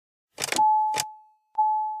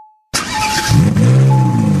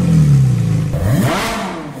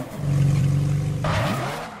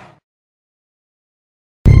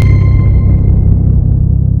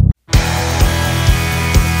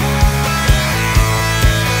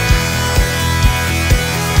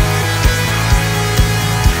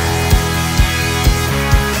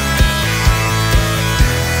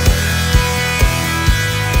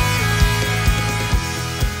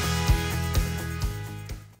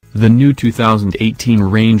The new 2018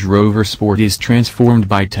 Range Rover Sport is transformed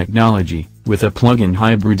by technology, with a plug-in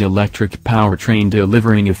hybrid electric powertrain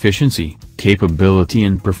delivering efficiency, capability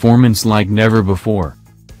and performance like never before.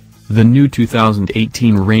 The new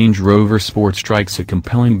 2018 Range Rover Sport strikes a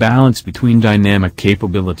compelling balance between dynamic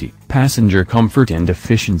capability, passenger comfort and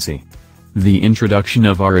efficiency. The introduction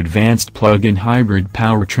of our advanced plug-in hybrid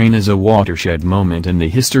powertrain is a watershed moment in the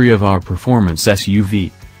history of our performance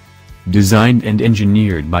SUV. Designed and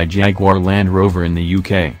engineered by Jaguar Land Rover in the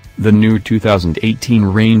UK, the new 2018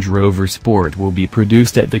 Range Rover Sport will be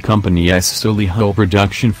produced at the company's Solihull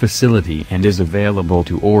production facility and is available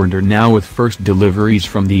to order now, with first deliveries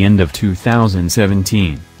from the end of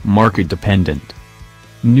 2017, market dependent.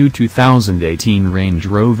 New 2018 Range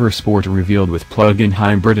Rover Sport revealed with plug-in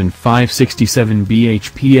hybrid and 567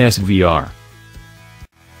 bhp SVR.